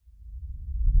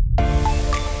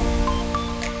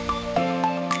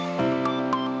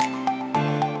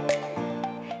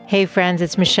Hey friends,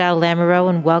 it's Michelle Lamoureux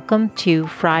and welcome to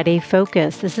Friday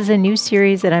Focus. This is a new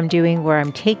series that I'm doing where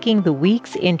I'm taking the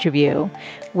week's interview,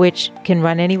 which can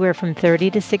run anywhere from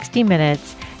 30 to 60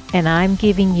 minutes, and I'm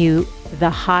giving you the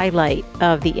highlight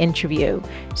of the interview.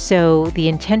 So the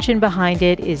intention behind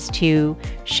it is to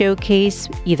showcase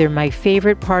either my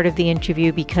favorite part of the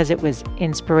interview because it was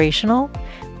inspirational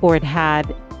or it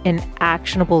had an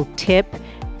actionable tip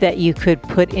that you could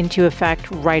put into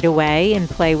effect right away and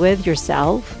play with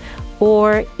yourself,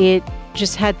 or it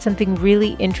just had something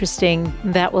really interesting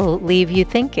that will leave you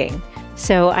thinking.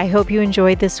 So I hope you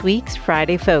enjoyed this week's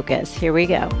Friday Focus. Here we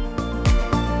go.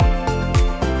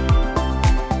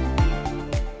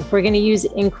 If we're going to use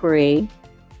inquiry,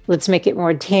 let's make it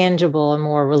more tangible and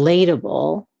more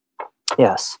relatable.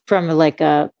 Yes. From like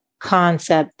a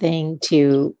concept thing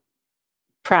to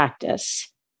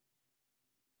practice.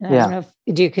 I don't know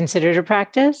do you consider it a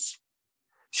practice?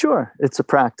 Sure, it's a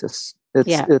practice.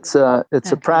 It's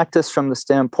a practice from the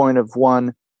standpoint of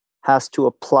one has to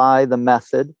apply the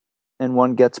method, and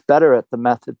one gets better at the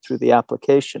method through the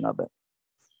application of it.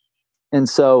 And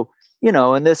so,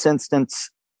 in this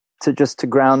instance, to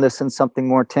ground this in something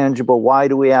more tangible, why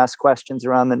do we ask questions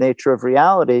around the nature of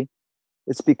reality?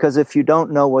 It's because if you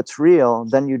don't know what's real,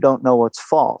 then you don't know what's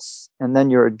false, and then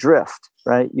you're adrift,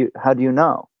 right? How do you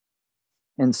know?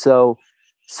 And so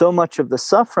much of the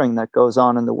suffering that goes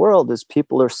on in the world is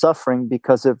people are suffering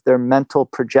because of their mental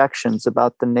projections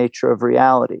about the nature of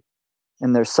reality.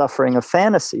 And they're suffering a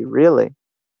fantasy, really.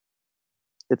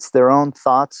 It's their own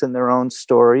thoughts and their own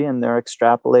story, and they're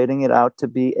extrapolating it out to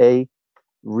be a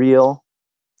real,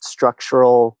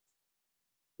 structural,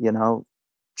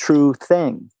 true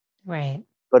thing. Right.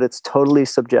 But it's totally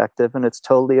subjective, and it's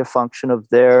totally a function of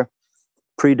their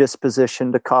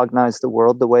predisposition to cognize the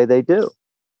world the way they do.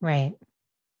 Right.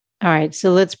 All right.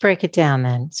 So let's break it down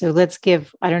then. So let's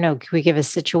give, can we give a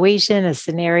situation, a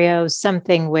scenario,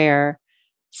 something where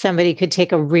somebody could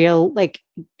take a real,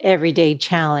 everyday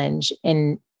challenge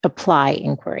and apply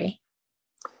inquiry?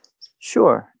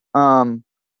 Sure.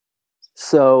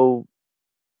 So,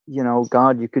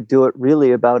 God, you could do it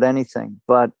really about anything.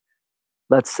 But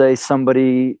let's say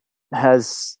somebody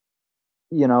has,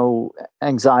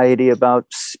 anxiety about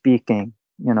speaking,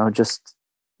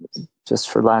 just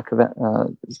for lack of it,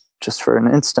 just for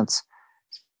an instance.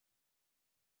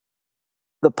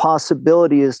 The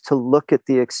possibility is to look at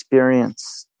the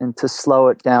experience and to slow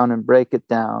it down and break it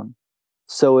down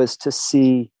so as to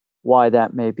see why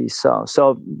that may be so.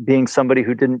 So being somebody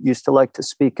who didn't used to like to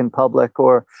speak in public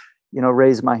or,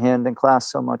 raise my hand in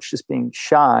class so much, just being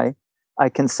shy, I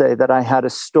can say that I had a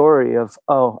story of,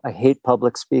 I hate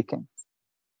public speaking.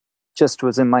 Just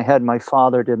was in my head. My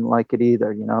father didn't like it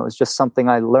either. It was just something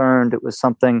I learned. It was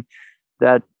something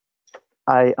that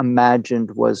I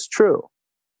imagined was true.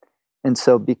 And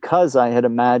so because I had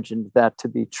imagined that to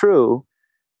be true,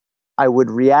 I would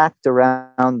react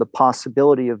around the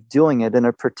possibility of doing it in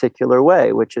a particular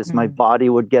way, which is my body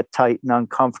would get tight and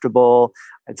uncomfortable.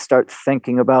 I'd start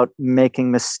thinking about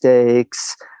making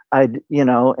mistakes. And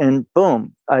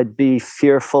boom, I'd be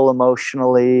fearful,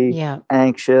 emotionally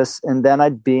anxious. And then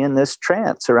I'd be in this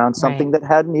trance around something that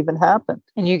hadn't even happened.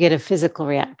 And you get a physical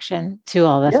reaction to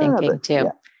all the thinking too.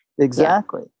 Yeah,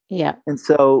 exactly. Yeah. And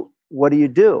so what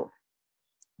do?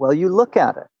 Well, you look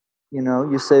at it,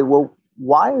 you say, well,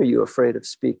 why are you afraid of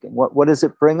speaking? What does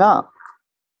it bring up?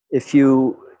 If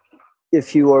you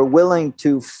are willing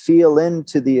to feel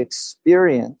into the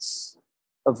experience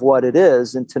of what it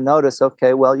is and to notice,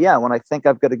 okay, well, yeah, when I think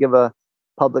I've got to give a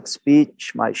public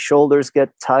speech, my shoulders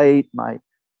get tight, my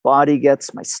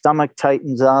stomach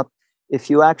tightens up.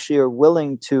 If you actually are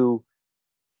willing to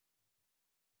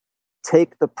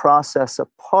take the process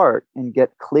apart and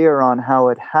get clear on how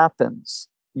it happens,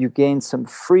 you gain some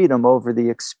freedom over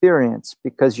the experience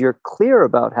because you're clear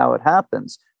about how it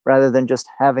happens rather than just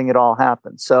having it all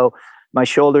happen. So my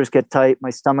shoulders get tight, my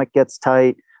stomach gets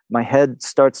tight, my head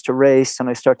starts to race and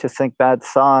I start to think bad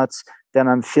thoughts. Then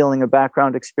I'm feeling a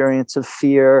background experience of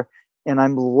fear and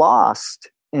I'm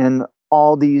lost in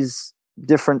all these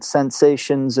different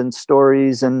sensations and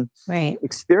stories and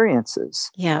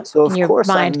experiences. Yeah. So of your course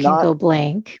mind can go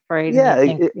blank, right? Yeah.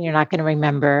 You're not going to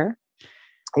remember.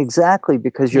 Exactly.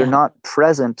 Because you're not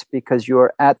present because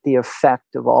you're at the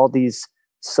effect of all these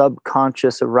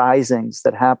subconscious arisings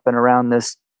that happen around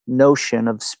this notion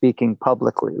of speaking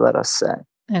publicly, let us say.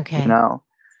 Okay.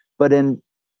 But in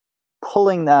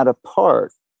pulling that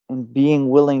apart and being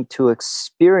willing to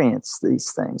experience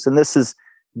these things, and this is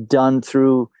done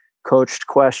through coached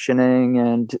questioning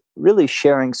and really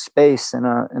sharing space in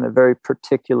a very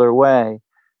particular way,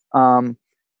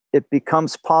 it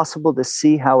becomes possible to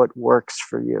see how it works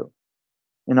for you.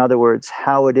 In other words,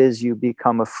 how it is you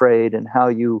become afraid and how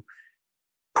you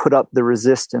put up the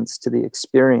resistance to the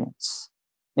experience.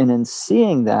 And in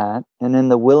seeing that, and in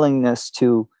the willingness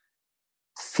to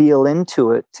feel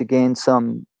into it, to gain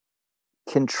some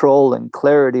control and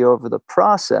clarity over the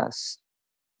process,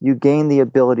 you gain the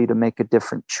ability to make a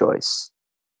different choice.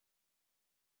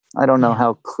 I don't know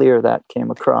how clear that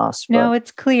came across. No,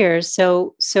 it's clear.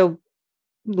 So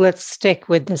let's stick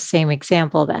with the same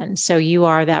example then. So you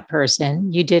are that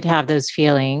person. You did have those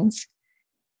feelings.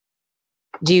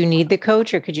 Do you need the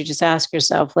coach, or could you just ask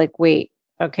yourself, like, wait,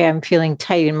 okay, I'm feeling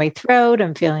tight in my throat.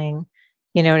 I'm feeling,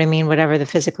 you know what I mean? Whatever the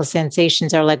physical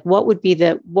sensations are, like, what would be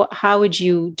how would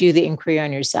you do the inquiry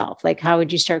on yourself? Like, how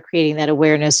would you start creating that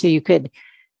awareness so you could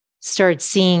start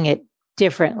seeing it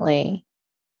differently?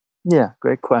 Yeah,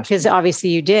 great question. Because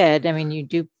obviously you did. I mean, you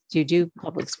do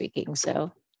public speaking.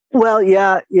 So, well,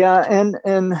 yeah.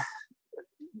 And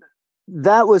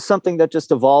that was something that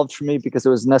just evolved for me because it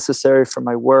was necessary for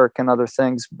my work and other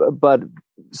things. But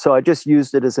so I just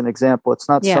used it as an example. It's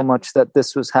not so much that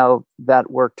this was how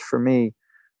that worked for me,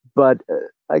 but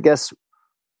I guess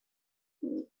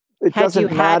it had doesn't you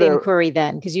had matter. Inquiry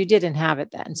then, because you didn't have it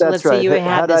then. So That's let's say you right.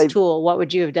 had this tool, what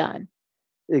would you have done?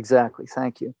 Exactly.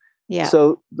 Thank you. Yeah.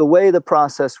 So the way the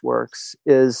process works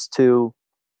is to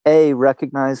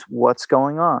recognize what's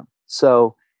going on.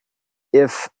 So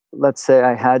if, let's say,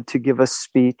 I had to give a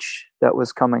speech that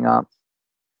was coming up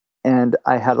and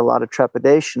I had a lot of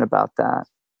trepidation about that,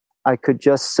 I could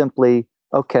just simply,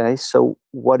 okay, so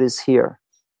what is here?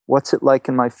 What's it like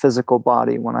in my physical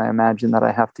body when I imagine that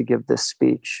I have to give this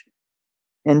speech?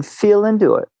 And feel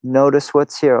into it. Notice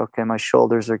what's here. Okay, my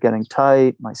shoulders are getting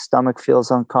tight. My stomach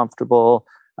feels uncomfortable.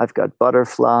 I've got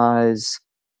butterflies.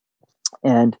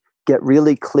 And get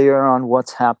really clear on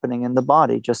what's happening in the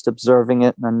body, just observing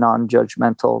it in a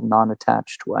non-judgmental,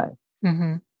 non-attached way.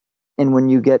 Mm-hmm. And when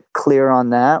you get clear on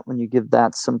that, when you give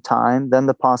that some time, then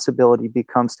the possibility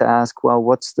becomes to ask, well,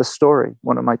 what's the story?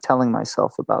 What am I telling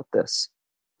myself about this?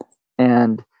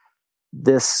 And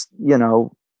this,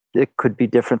 it could be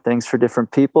different things for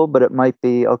different people, but it might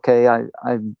be, okay,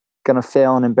 I'm going to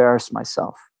fail and embarrass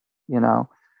myself,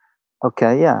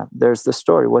 Okay, yeah, there's the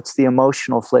story. What's the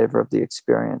emotional flavor of the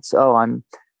experience? Oh,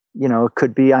 it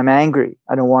could be I'm angry.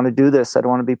 I don't want to do this. I don't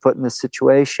want to be put in this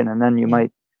situation. And then you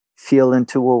might feel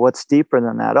into, well, what's deeper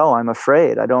than that? Oh, I'm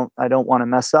afraid. I don't want to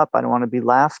mess up. I don't want to be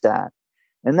laughed at.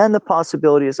 And then the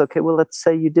possibility is, okay, well, let's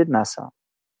say you did mess up.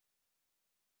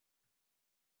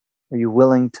 Are you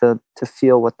willing to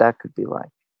feel what that could be like?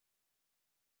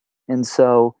 And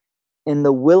so in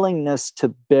the willingness to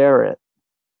bear it,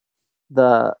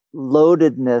 the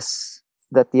loadedness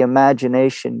that the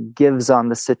imagination gives on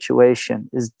the situation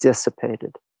is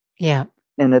dissipated. Yeah.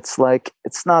 And it's like,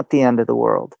 it's not the end of the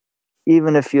world,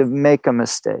 even if you make a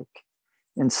mistake.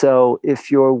 And so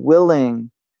if you're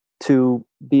willing to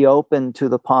be open to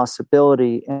the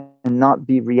possibility and not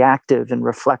be reactive and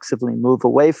reflexively move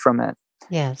away from it,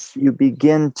 yes, you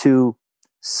begin to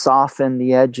soften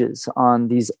the edges on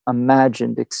these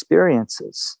imagined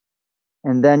experiences.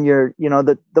 And then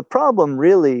the problem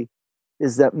really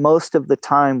is that most of the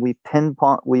time we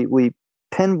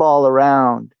pinball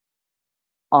around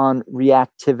on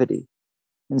reactivity.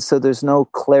 And so there's no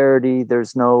clarity,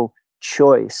 there's no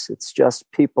choice. It's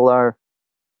just people are,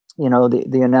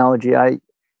 the analogy I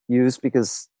use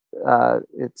because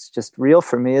it's just real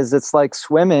for me is it's like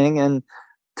swimming and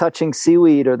touching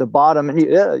seaweed or the bottom and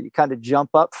you kind of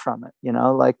jump up from it,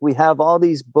 like we have all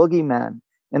these boogeymen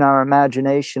in our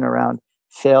imagination around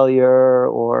failure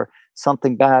or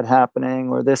something bad happening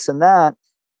or this and that.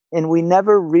 And we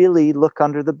never really look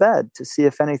under the bed to see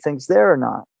if anything's there or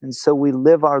not. And so we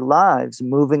live our lives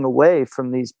moving away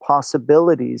from these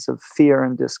possibilities of fear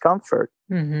and discomfort.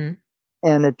 Mm-hmm.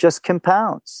 And it just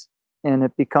compounds and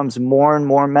it becomes more and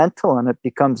more mental and it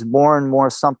becomes more and more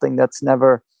something that's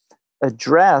never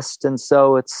addressed. And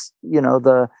so it's,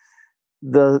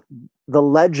 the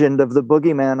legend of the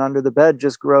boogeyman under the bed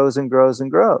just grows and grows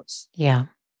and grows. Yeah.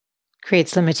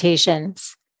 Creates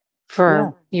limitations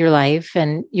for your life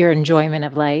and your enjoyment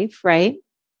of life, right?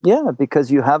 Yeah,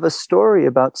 because you have a story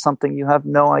about something you have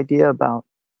no idea about.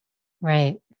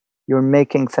 Right. You're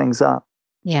making things up.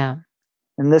 Yeah.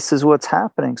 And this is what's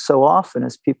happening so often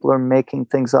is people are making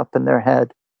things up in their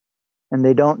head and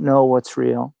they don't know what's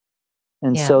real.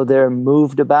 And so they're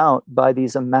moved about by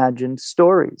these imagined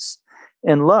stories.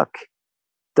 And look,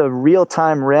 the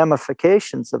real-time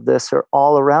ramifications of this are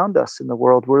all around us in the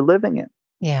world we're living in.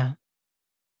 Yeah.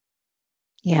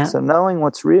 Yeah. So knowing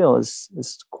what's real is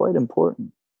quite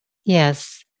important.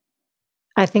 Yes.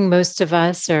 I think most of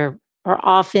us are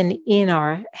often in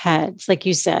our heads, like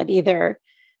you said, either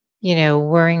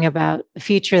worrying about the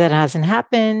future that hasn't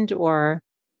happened, or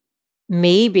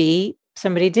maybe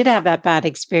somebody did have that bad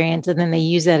experience and then they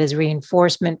use that as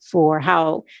reinforcement for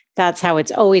how that's how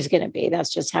it's always going to be.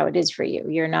 That's just how it is for you.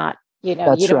 You're not, you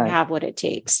don't have what it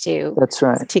takes to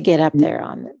get up there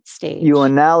on the stage. You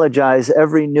analogize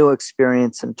every new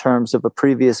experience in terms of a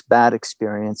previous bad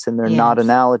experience, and they're not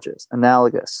analogous.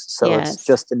 So it's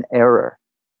just an error.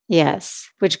 Yes.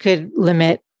 Which could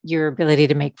limit your ability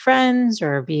to make friends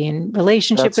or be in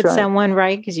relationship with someone,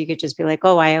 right? Because you could just be like,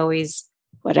 oh, I always,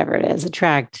 whatever it is,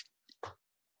 attract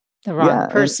the wrong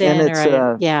person.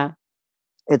 And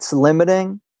it's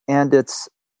limiting, and it's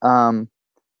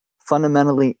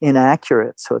fundamentally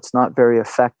inaccurate. So it's not very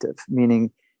effective,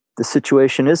 meaning the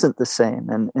situation isn't the same.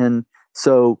 And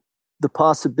so the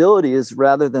possibility is,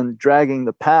 rather than dragging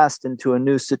the past into a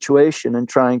new situation and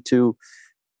trying to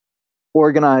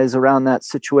organize around that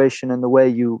situation in the way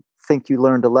you think you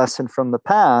learned a lesson from the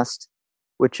past,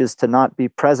 which is to not be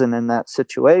present in that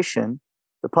situation,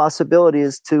 the possibility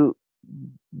is to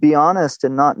be honest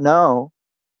and not know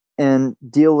and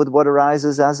deal with what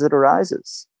arises as it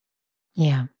arises.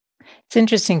 Yeah. It's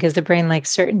interesting because the brain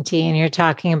likes certainty, and you're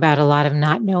talking about a lot of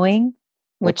not knowing,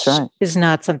 which is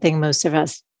not something most of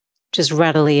us just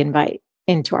readily invite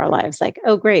into our lives. Like,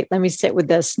 oh, great, let me sit with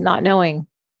this not knowing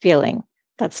feeling.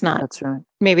 That's right.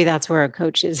 Maybe that's where a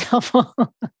coach is helpful.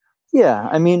 Yeah.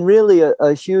 I mean, really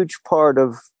a huge part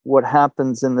of what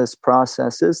happens in this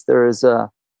process is there is for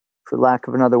lack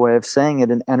of another way of saying it,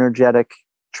 an energetic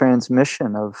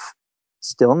transmission of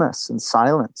stillness and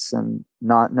silence and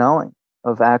not knowing,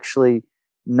 of actually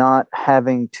not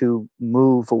having to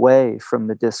move away from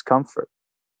the discomfort.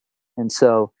 And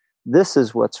so this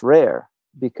is what's rare,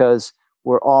 because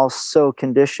we're all so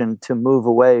conditioned to move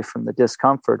away from the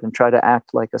discomfort and try to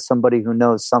act like somebody who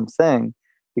knows something,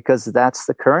 because that's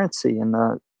the currency in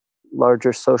the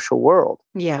larger social world.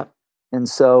 Yeah. And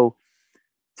so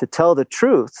to tell the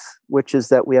truth, which is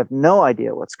that we have no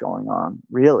idea what's going on,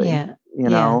 really,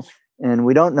 and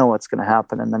we don't know what's going to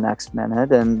happen in the next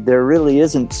minute, and there really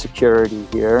isn't security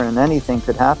here, and anything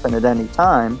could happen at any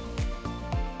time,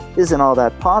 isn't all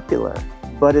that popular,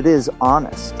 but it is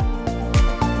honest.